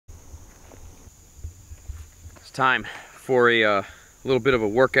time for a little bit of a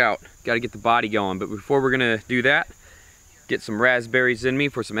workout. Got to get the body going, but before we're gonna do that, get some raspberries in me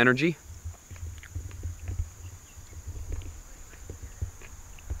for some energy.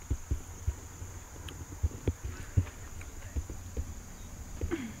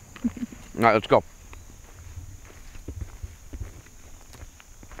 All right, let's go.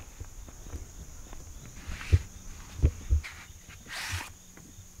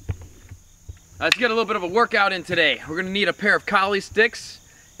 Let's get a little bit of a workout in today. We're gonna need a pair of collie sticks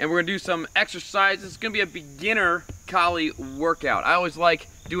and we're gonna do some exercises. It's gonna be a beginner collie workout. I always like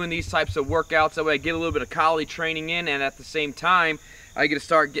doing these types of workouts. That way I get a little bit of collie training in, and at the same time, I get to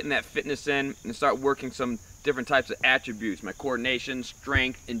start getting that fitness in and start working some different types of attributes. My coordination,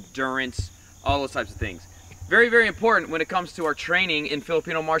 strength, endurance, all those types of things. Very, very important when it comes to our training in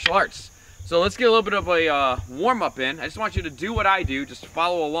Filipino martial arts. So let's get a little bit of a warm-up in. I just want you to do what I do, just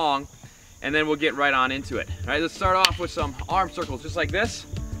follow along, and then we'll get right on into it. All right, let's start off with some arm circles, just like this.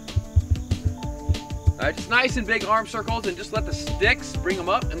 All right, just nice and big arm circles, and just let the sticks, bring them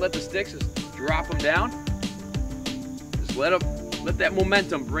up, and let the sticks just drop them down. Just let that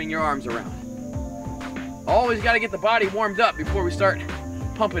momentum bring your arms around. Always got to get the body warmed up before we start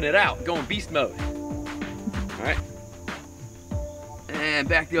pumping it out, going beast mode. All right, and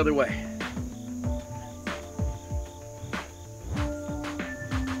back the other way.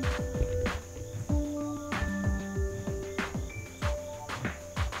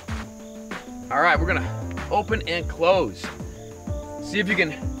 All right, we're gonna open and close. See if you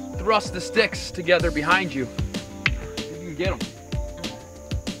can thrust the sticks together behind you. See if you can get them.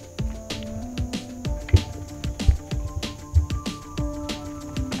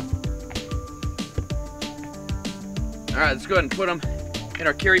 All right, let's go ahead and put them in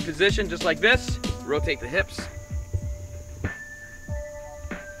our carry position, just like this. Rotate the hips.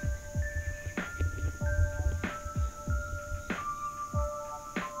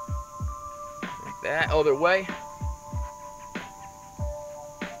 That other way.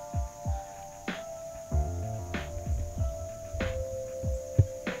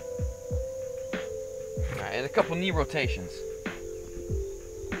 All right, and a couple knee rotations.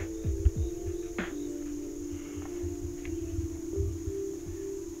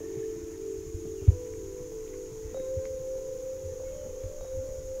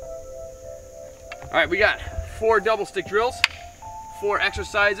 All right, we got 4 double stick drills, 4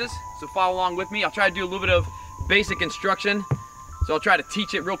 exercises, so follow along with me. I'll try to do a little bit of basic instruction, so I'll try to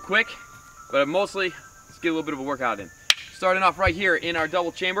teach it real quick, but mostly, let's get a little bit of a workout in. Starting off right here in our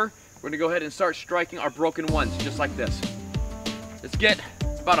double chamber, we're gonna go ahead and start striking our broken ones, just like this. Let's get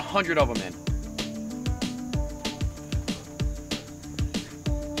about 100 of them in.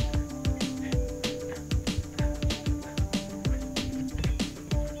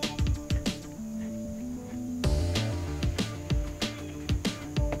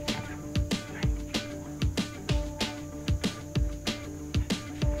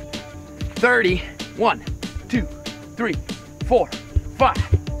 "30, 1, 2, 3, 4, 5,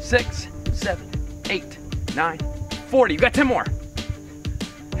 6, 7, 8, 9, 40. You got 10 more.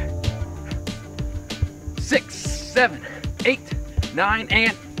 6, 7, 8, 9,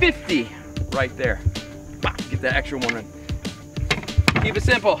 and 50. Right there. Wow, get that extra one in. Keep it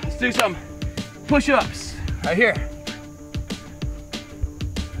simple. Let's do some push-ups right here.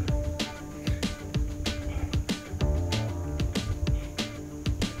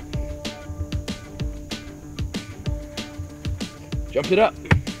 Jump it up,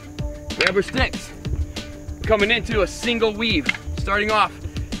 grab our sticks. Coming into a single weave. Starting off,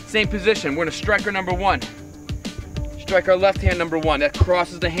 same position. We're gonna strike our number 1. Strike our left hand number 1, that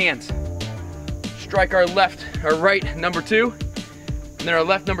crosses the hands. Strike our right number 2, and then our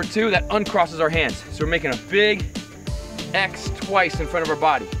left number 2, that uncrosses our hands. So we're making a big X twice in front of our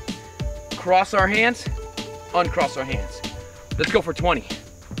body. Cross our hands, uncross our hands. Let's go for 20.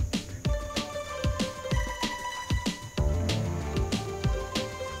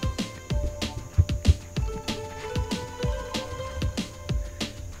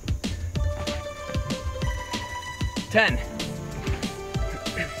 Ten.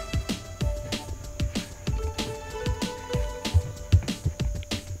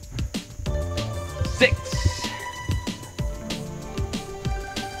 6.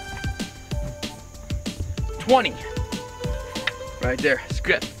 20. Right there.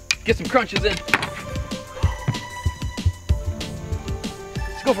 Script. Get some crunches in.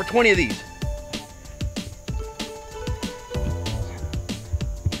 Let's go for 20 of these.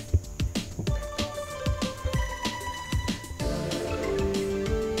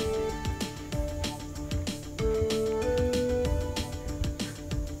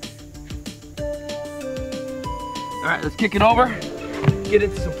 All right, let's kick it over, get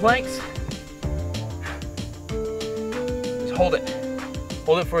into some planks. Just hold it.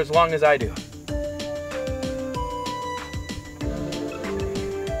 Hold it for as long as I do.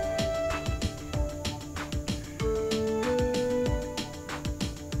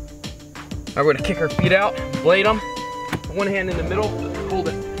 All right, we're gonna kick our feet out, blade them, one hand in the middle, hold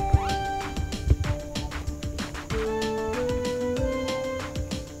it.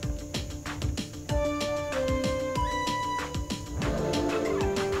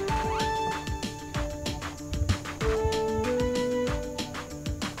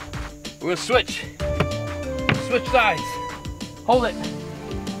 We're gonna switch sides, hold it.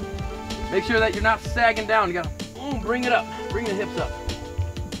 Make sure that you're not sagging down. You gotta bring it up, bring the hips up.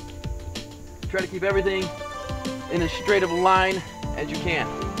 Try to keep everything in as straight of a line as you can.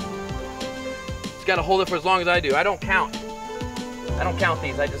 Just gotta hold it for as long as I do. I don't count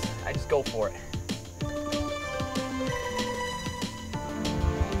these, I just go for it.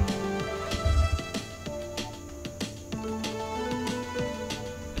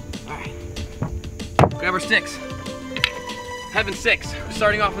 All right, grab our sticks. Heaven 6, we're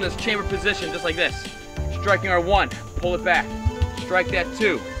starting off in this chamber position just like this. Striking our 1, pull it back. Strike that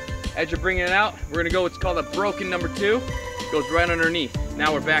 2. As you're bringing it out, we're gonna go what's called a broken number 2. Goes right underneath.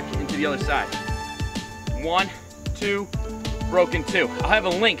 Now we're back into the other side. 1, 2, broken 2. I'll have a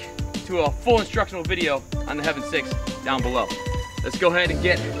link to a full instructional video on the Heaven 6 down below. Let's go ahead and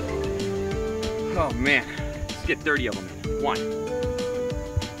get, oh man, let's get 30 of them in. 1,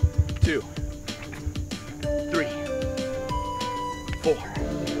 2, 3, 4,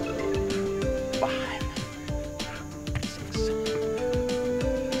 5, 6,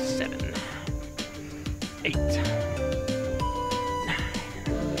 7, 8, 9.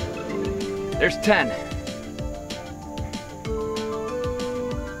 There's 10.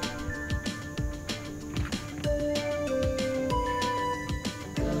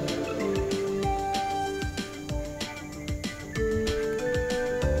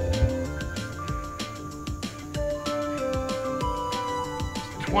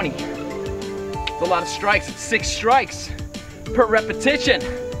 It's a lot of strikes. It's 6 strikes per repetition.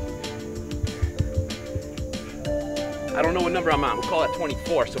 I don't know what number I'm on. We'll call that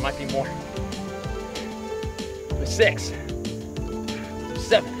 24, so it might be more. 6,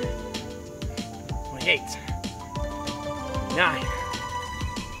 7, 28, 9,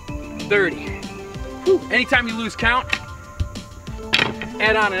 30. Whew. Anytime you lose count,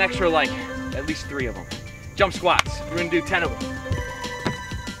 add on an extra like at least 3 of them. Jump squats. We're gonna do 10 of them.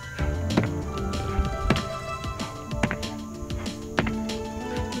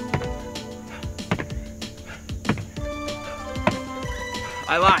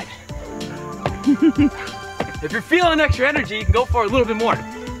 I lied. If you're feeling extra energy, you can go for a little bit more.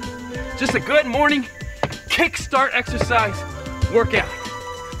 Just a good morning kickstart exercise workout.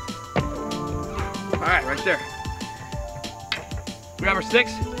 All right, right there. Grab our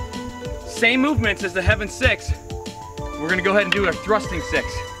sticks. Same movements as the Heaven 6. We're gonna go ahead and do our thrusting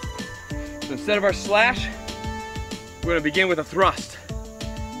 6. So instead of our slash, we're gonna begin with a thrust.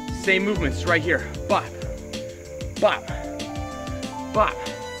 Same movements right here. Bop, bop, bop,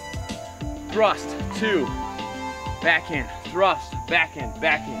 thrust, 2, backhand, thrust, backhand,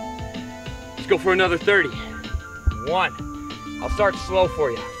 backhand. Let's go for another 30. 1, I'll start slow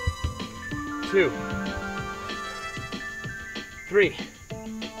for you. 2, 3,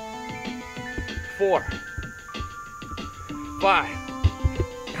 4, 5,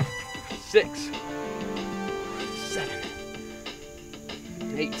 6, 7,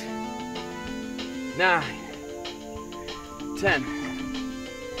 8, 9, 10.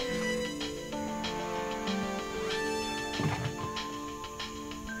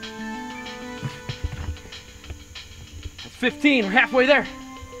 15, we're halfway there.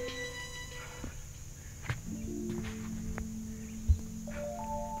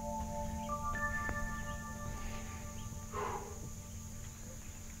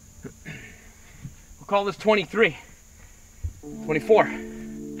 We'll call this 23, 24,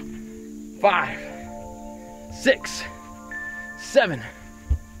 5, 6, 7,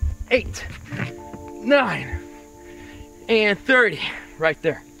 8, 9, and 30, right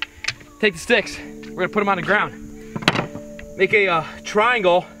there. Take the sticks, we're gonna put them on the ground. Make a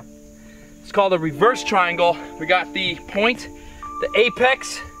triangle. It's called a reverse triangle. We got the point, the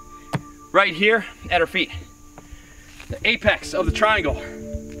apex, right here at our feet. The apex of the triangle.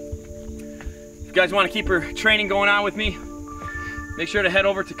 If you guys want to keep your training going on with me, make sure to head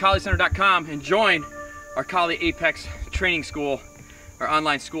over to KaliCenter.com and join our Kali Apex Training School, our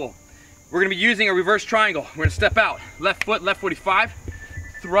online school. We're going to be using a reverse triangle. We're going to step out, left foot, left 45,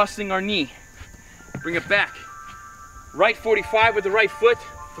 thrusting our knee. Bring it back. Right 45 with the right foot,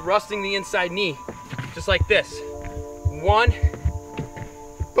 thrusting the inside knee, just like this. 1,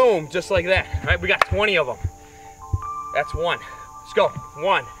 boom, just like that. All right, we got 20 of them. That's 1. Let's go.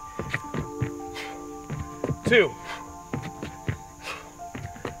 1, 2,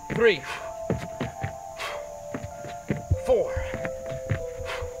 3, 4,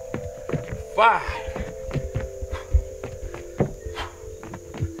 5.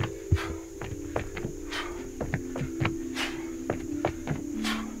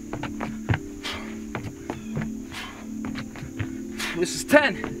 This is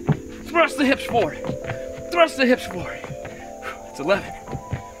 10. Thrust the hips forward. Thrust the hips forward. It's 11.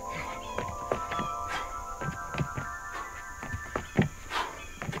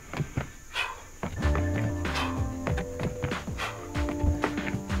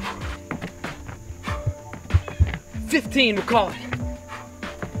 We'll call it.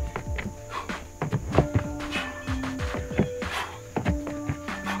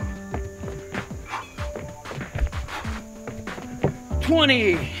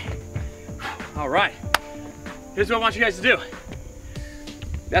 20. All right. Here's what I want you guys to do.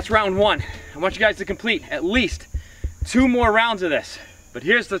 That's round 1. I want you guys to complete at least 2 more rounds of this. But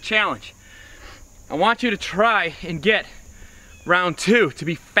here's the challenge. I want you to try and get round 2 to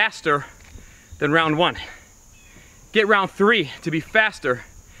be faster than round 1. Get round 3 to be faster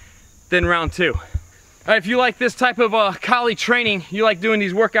than round 2. All right, if you like this type of collie training, you like doing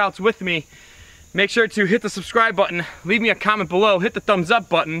these workouts with me, make sure to hit the subscribe button, leave me a comment below, hit the thumbs up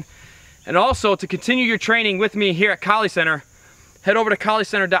button, and also to continue your training with me here at Collie Center, head over to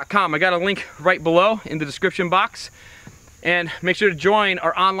colliecenter.com. I got a link right below in the description box, and make sure to join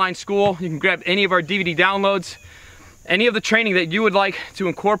our online school. You can grab any of our DVD downloads, any of the training that you would like to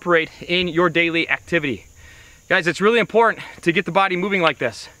incorporate in your daily activity. Guys, it's really important to get the body moving like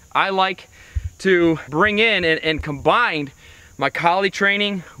this. I like to bring in and combine my collie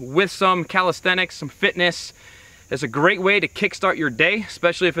training with some calisthenics, some fitness. It's a great way to kickstart your day,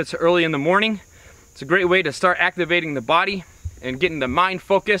 especially if it's early in the morning. It's a great way to start activating the body and getting the mind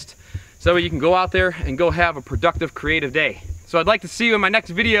focused so you can go out there and go have a productive, creative day. So I'd like to see you in my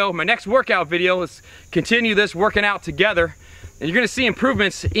next video, my next workout video. Let's continue this working out together. And you're gonna see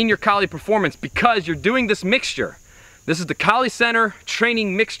improvements in your collie performance because you're doing this mixture. This is the Collie Center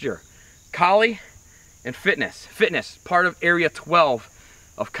training mixture. Collie and fitness. Fitness, part of Area 12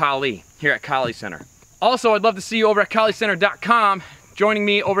 of Collie here at Collie Center. Also, I'd love to see you over at colliecenter.com, joining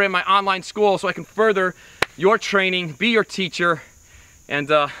me over at my online school so I can further your training, be your teacher, and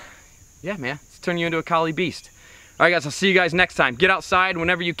yeah, man, let's turn you into a collie beast. All right, guys, I'll see you guys next time. Get outside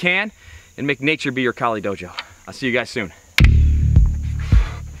whenever you can and make nature be your collie dojo. I'll see you guys soon.